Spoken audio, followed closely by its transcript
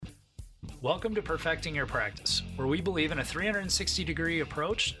Welcome to Perfecting Your Practice, where we believe in a 360-degree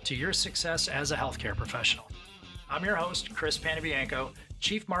approach to your success as a healthcare professional. I'm your host, Chris Panabianco,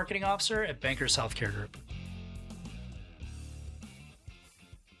 Chief Marketing Officer at Bankers Healthcare Group.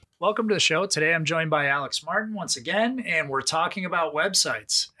 Welcome to the show. Today I'm joined by Alex Martin once again, and we're talking about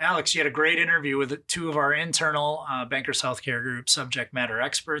websites. Alex, you had a great interview with two of our internal Bankers Healthcare Group subject matter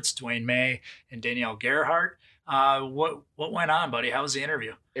experts, Dwayne May and Danielle Gerhardt. What went on, buddy? How was the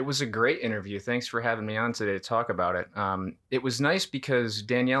interview? It was a great interview. Thanks for having me on today to talk about it. It was nice because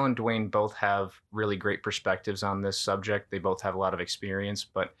Danielle and Dwayne both have really great perspectives on this subject. They both have a lot of experience,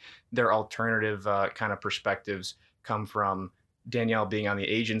 but their alternative kind of perspectives come from Danielle being on the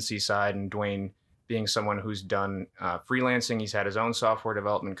agency side and Dwayne being someone who's done freelancing. He's had his own software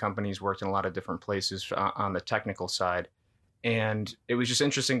development company. He's worked in a lot of different places on the technical side. And it was just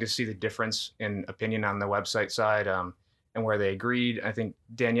interesting to see the difference in opinion on the website side and where they agreed. I think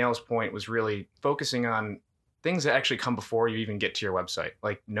Danielle's point was really focusing on things that actually come before you even get to your website,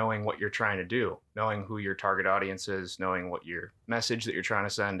 like knowing what you're trying to do, knowing who your target audience is, knowing what your message that you're trying to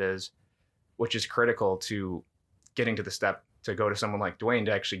send is, which is critical to getting to the step to go to someone like Dwayne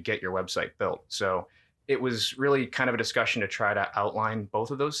to actually get your website built. So it was really kind of a discussion to try to outline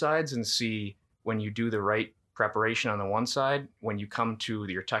both of those sides and see when you do the right preparation on the one side, when you come to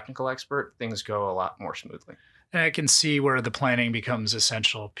your technical expert, things go a lot more smoothly. And I can see where the planning becomes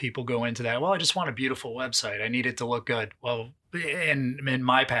essential. People go into that, well, I just want a beautiful website. I need it to look good. Well, in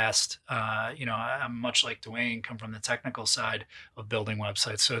my past, I'm much like Dwayne, come from the technical side of building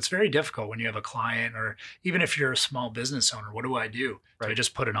websites. So it's very difficult when you have a client or even if you're a small business owner, what do I do? Right. Do I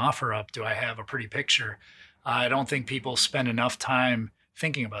just put an offer up? Do I have a pretty picture? I don't think people spend enough time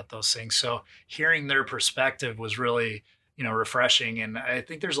thinking about those things. So hearing their perspective was really, refreshing. And I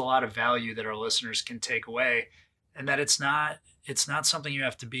think there's a lot of value that our listeners can take away, and that it's not something you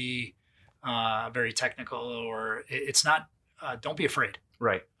have to be very technical or it's not, don't be afraid.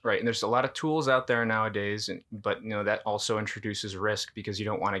 Right. And there's a lot of tools out there nowadays, but that also introduces risk because you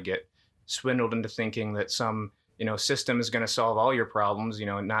don't want to get swindled into thinking that some, system is going to solve all your problems.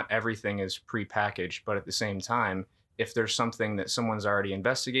 Not everything is prepackaged, but at the same time, if there's something that someone's already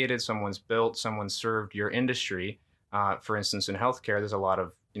investigated, someone's built, someone's served your industry, for instance, in healthcare, there's a lot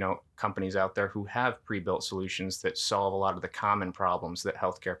of, companies out there who have pre-built solutions that solve a lot of the common problems that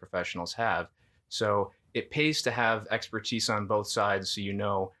healthcare professionals have. So it pays to have expertise on both sides so you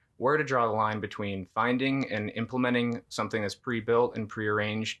know where to draw the line between finding and implementing something that's pre-built and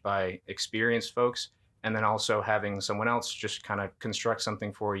prearranged by experienced folks, and then also having someone else just kind of construct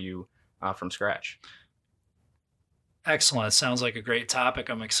something for you from scratch. Excellent. Sounds like a great topic.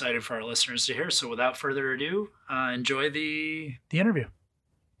 I'm excited for our listeners to hear. So without further ado, enjoy the interview.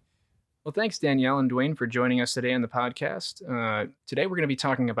 Well, thanks, Danielle and Dwayne, for joining us today on the podcast. Today, we're going to be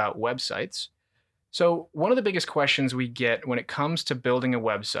talking about websites. So one of the biggest questions we get when it comes to building a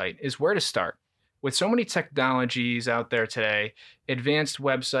website is where to start. With so many technologies out there today, advanced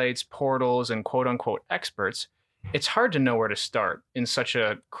websites, portals, and quote-unquote experts, it's hard to know where to start in such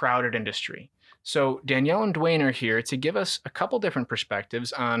a crowded industry. So Danielle and Dwayne are here to give us a couple different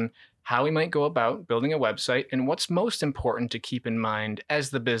perspectives on how we might go about building a website and what's most important to keep in mind as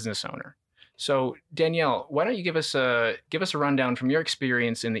the business owner. So Danielle, why don't you give us a rundown from your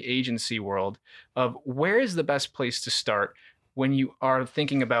experience in the agency world of where is the best place to start when you are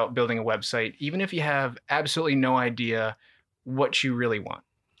thinking about building a website, even if you have absolutely no idea what you really want?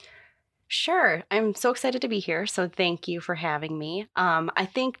 Sure. I'm so excited to be here. So thank you for having me. I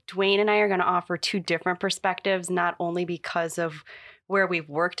think Dwayne and I are going to offer two different perspectives, not only because of where we've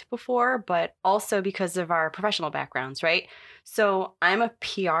worked before, but also because of our professional backgrounds, right? So I'm a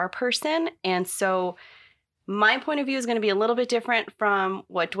PR person. And so my point of view is going to be a little bit different from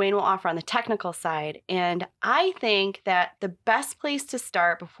what Dwayne will offer on the technical side. And I think that the best place to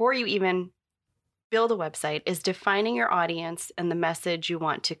start before you even build a website is defining your audience and the message you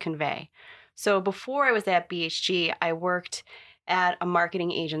want to convey. So before I was at BHG, I worked at a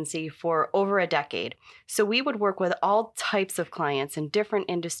marketing agency for over a decade. So we would work with all types of clients in different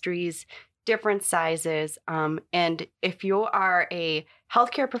industries, different sizes. And if you are a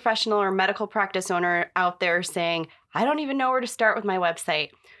healthcare professional or medical practice owner out there saying, I don't even know where to start with my website,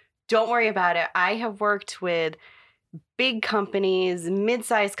 don't worry about it. I have worked with big companies,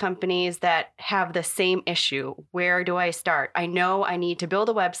 mid-sized companies that have the same issue. Where do I start? I know I need to build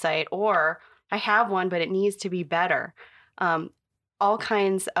a website, or I have one, but it needs to be better. All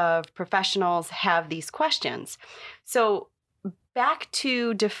kinds of professionals have these questions. So back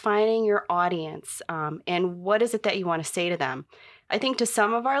to defining your audience and what is it that you want to say to them. I think to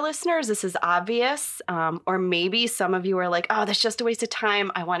some of our listeners, this is obvious, or maybe some of you are like, oh, that's just a waste of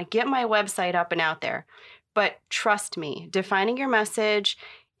time. I want to get my website up and out there. But trust me, defining your message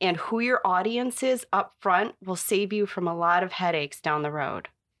and who your audience is up front will save you from a lot of headaches down the road.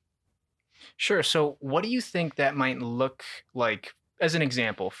 Sure. So what do you think that might look like as an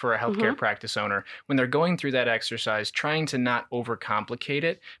example for a healthcare practice owner when they're going through that exercise, trying to not overcomplicate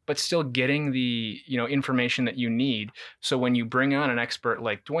it, but still getting the, information that you need. So when you bring on an expert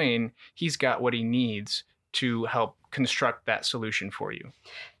like Dwayne, he's got what he needs to help construct that solution for you?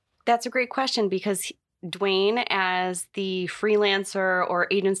 That's a great question, because Dwayne, as the freelancer or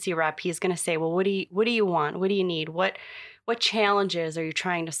agency rep, he's going to say, well, what do you want? What do you need? What challenges are you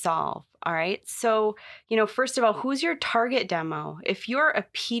trying to solve? All right. So, first of all, who's your target demo? If you're a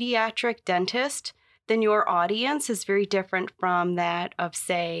pediatric dentist, then your audience is very different from that of,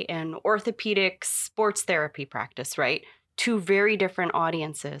 say, an orthopedic sports therapy practice, right? Two very different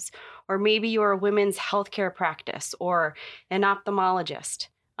audiences. Or maybe you're a women's healthcare practice or an ophthalmologist.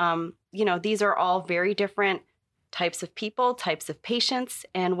 These are all very different types of people, types of patients.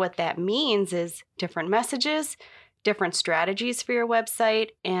 And what that means is different messages, different strategies for your website,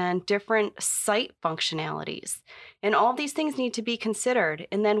 and different site functionalities. And all these things need to be considered.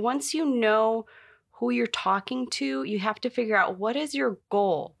 And then once you know who you're talking to, you have to figure out, what is your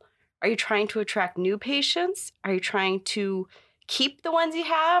goal? Are you trying to attract new patients? Are you trying to keep the ones you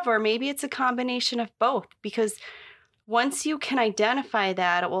have? Or maybe it's a combination of both, because once you can identify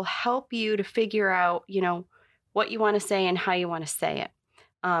that, it will help you to figure out, what you want to say and how you want to say it.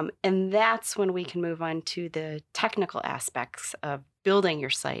 And that's when we can move on to the technical aspects of building your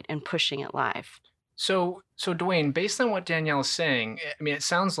site and pushing it live. So Dwayne, based on what Danielle is saying, it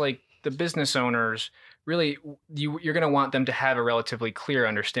sounds like the business owners really, you're going to want them to have a relatively clear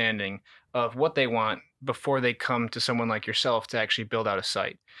understanding of what they want before they come to someone like yourself to actually build out a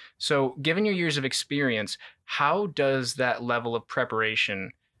site. So given your years of experience, how does that level of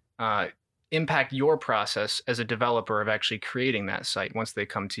preparation impact your process as a developer of actually creating that site once they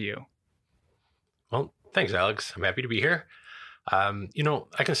come to you? Well, thanks, Alex. I'm happy to be here.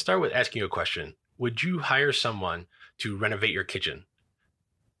 I can start with asking you a question. Would you hire someone to renovate your kitchen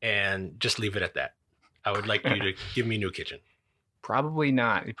and just leave it at that? I would like you to give me a new kitchen. Probably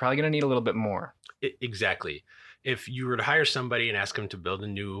not. You're probably going to need a little bit more. Exactly. If you were to hire somebody and ask them to build a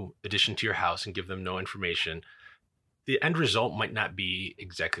new addition to your house and give them no information, the end result might not be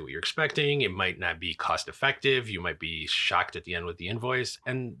exactly what you're expecting. It might not be cost effective. You might be shocked at the end with the invoice.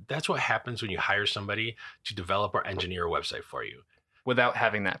 And that's what happens when you hire somebody to develop or engineer a website for you. Without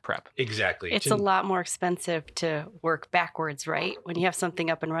having that prep. Exactly. It's a lot more expensive to work backwards, right? When you have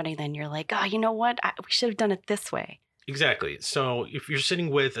something up and running, then you're like, oh, you know what? We should have done it this way. Exactly. So if you're sitting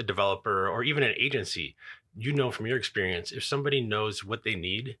with a developer or even an agency, from your experience, if somebody knows what they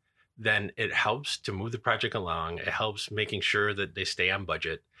need, then it helps to move the project along. It helps making sure that they stay on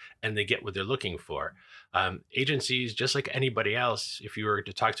budget and they get what they're looking for. Agencies, just like anybody else, if you were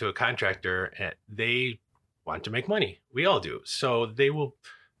to talk to a contractor, they want to make money. We all do. So they will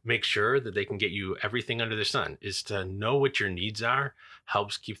make sure that they can get you everything under the sun. Is to know what your needs are,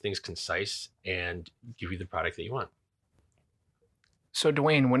 helps keep things concise and give you the product that you want. So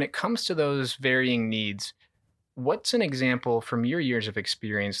Dwayne, when it comes to those varying needs, what's an example from your years of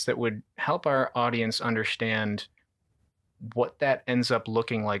experience that would help our audience understand what that ends up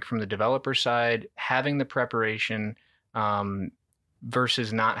looking like from the developer side, having the preparation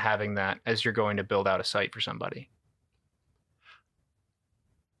versus not having that as you're going to build out a site for somebody?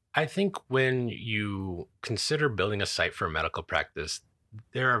 I think when you consider building a site for a medical practice,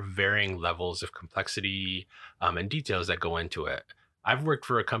 there are varying levels of complexity and details that go into it. I've worked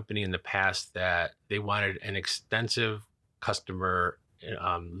for a company in the past that they wanted an extensive customer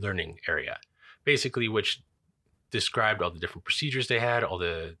learning area, basically, which described all the different procedures they had, all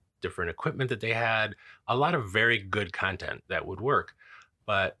the different equipment that they had, a lot of very good content that would work.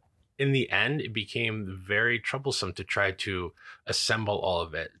 But in the end, it became very troublesome to try to assemble all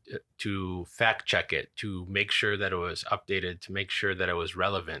of it, to fact check it, to make sure that it was updated, to make sure that it was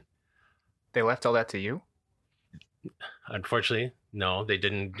relevant. They left all that to you? Unfortunately, no, they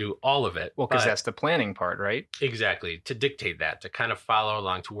didn't do all of it. Well, because that's the planning part, right? Exactly. To dictate that, to kind of follow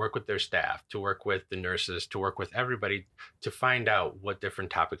along, to work with their staff, to work with the nurses, to work with everybody, to find out what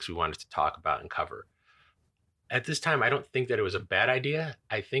different topics we wanted to talk about and cover. At this time, I don't think that it was a bad idea.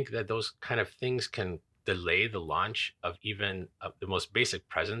 I think that those kind of things can delay the launch of even the most basic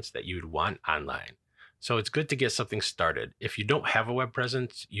presence that you'd want online. So it's good to get something started. If you don't have a web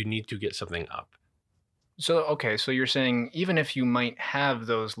presence, you need to get something up. So you're saying even if you might have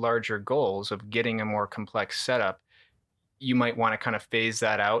those larger goals of getting a more complex setup, you might want to kind of phase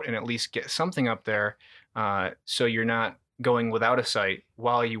that out and at least get something up there, so you're not going without a site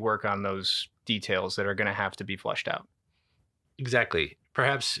while you work on those details that are going to have to be fleshed out. Exactly.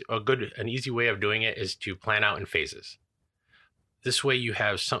 Perhaps an easy way of doing it is to plan out in phases. This way you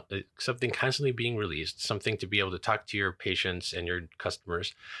have something constantly being released, something to be able to talk to your patients and your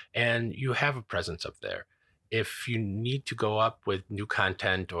customers, and you have a presence up there. If you need to go up with new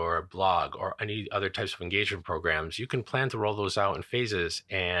content or a blog or any other types of engagement programs, you can plan to roll those out in phases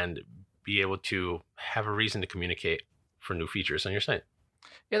and be able to have a reason to communicate for new features on your site.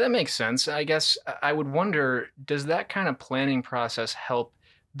 Yeah, that makes sense. I guess I would wonder, does that kind of planning process help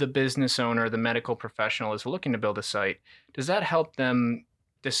the business owner, the medical professional is looking to build a site? Does that help them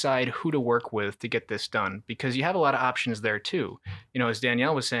decide who to work with to get this done? Because you have a lot of options there too. As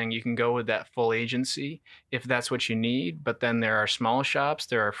Danielle was saying, you can go with that full agency if that's what you need, but then there are small shops,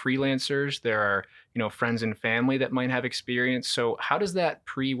 there are freelancers, there are, friends and family that might have experience. So how does that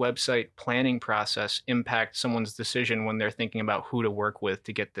pre-website planning process impact someone's decision when they're thinking about who to work with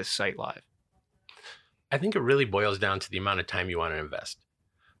to get this site live? I think it really boils down to the amount of time you want to invest.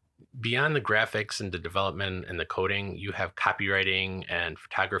 Beyond the graphics and the development and the coding, you have copywriting and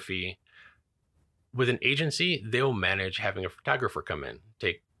photography. With an agency, they'll manage having a photographer come in,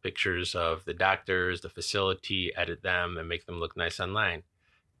 take pictures of the doctors, the facility, edit them, and make them look nice online.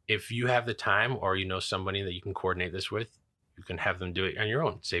 If you have the time or you know somebody that you can coordinate this with, you can have them do it on your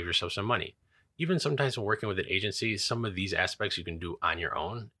own, save yourself some money. Even sometimes when working with an agency, some of these aspects you can do on your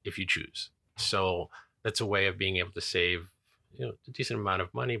own if you choose. So that's a way of being able to save a decent amount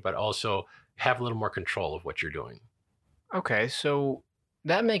of money, but also have a little more control of what you're doing. Okay, so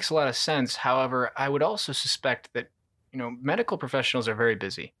that makes a lot of sense. However, I would also suspect that, medical professionals are very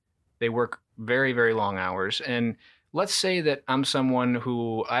busy. They work very, very long hours. And let's say that I'm someone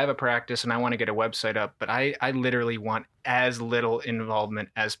who I have a practice and I want to get a website up, but I literally want as little involvement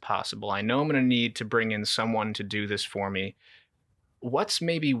as possible. I know I'm going to need to bring in someone to do this for me. What's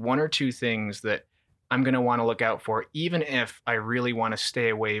maybe one or two things that I'm going to want to look out for, even if I really want to stay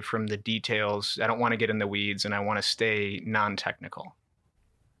away from the details? I don't want to get in the weeds and I want to stay non-technical.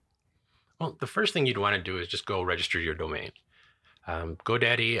 Well, the first thing you'd want to do is just go register your domain.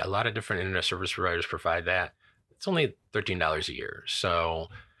 GoDaddy, a lot of different internet service providers provide that. It's only $13 a year. So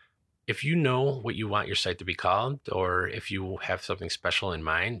if you know what you want your site to be called, or if you have something special in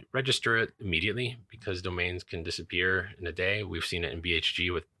mind, register it immediately, because domains can disappear in a day. We've seen it in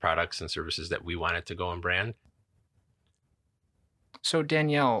BHG with products and services that we wanted to go and brand. So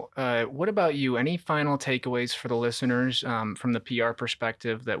Danielle, what about you? Any final takeaways for the listeners from the PR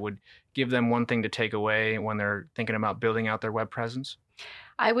perspective that would give them one thing to take away when they're thinking about building out their web presence?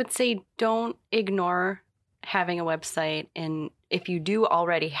 I would say don't ignore having a website. And if you do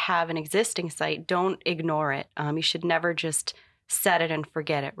already have an existing site, don't ignore it. You should never just set it and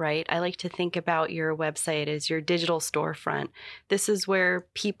forget it, right? I like to think about your website as your digital storefront. This is where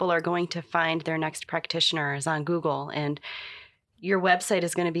people are going to find their next practitioners on Google, and your website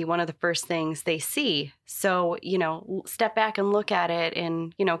is going to be one of the first things they see. So, step back and look at it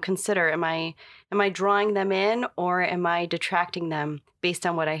and, consider, am I drawing them in, or am I detracting them based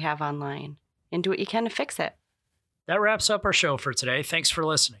on what I have online? And do what you can to fix it. That wraps up our show for today. Thanks for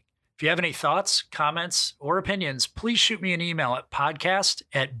listening. If you have any thoughts, comments, or opinions, please shoot me an email at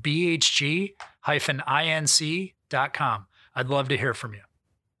podcast@bhg-inc.com. I'd love to hear from you.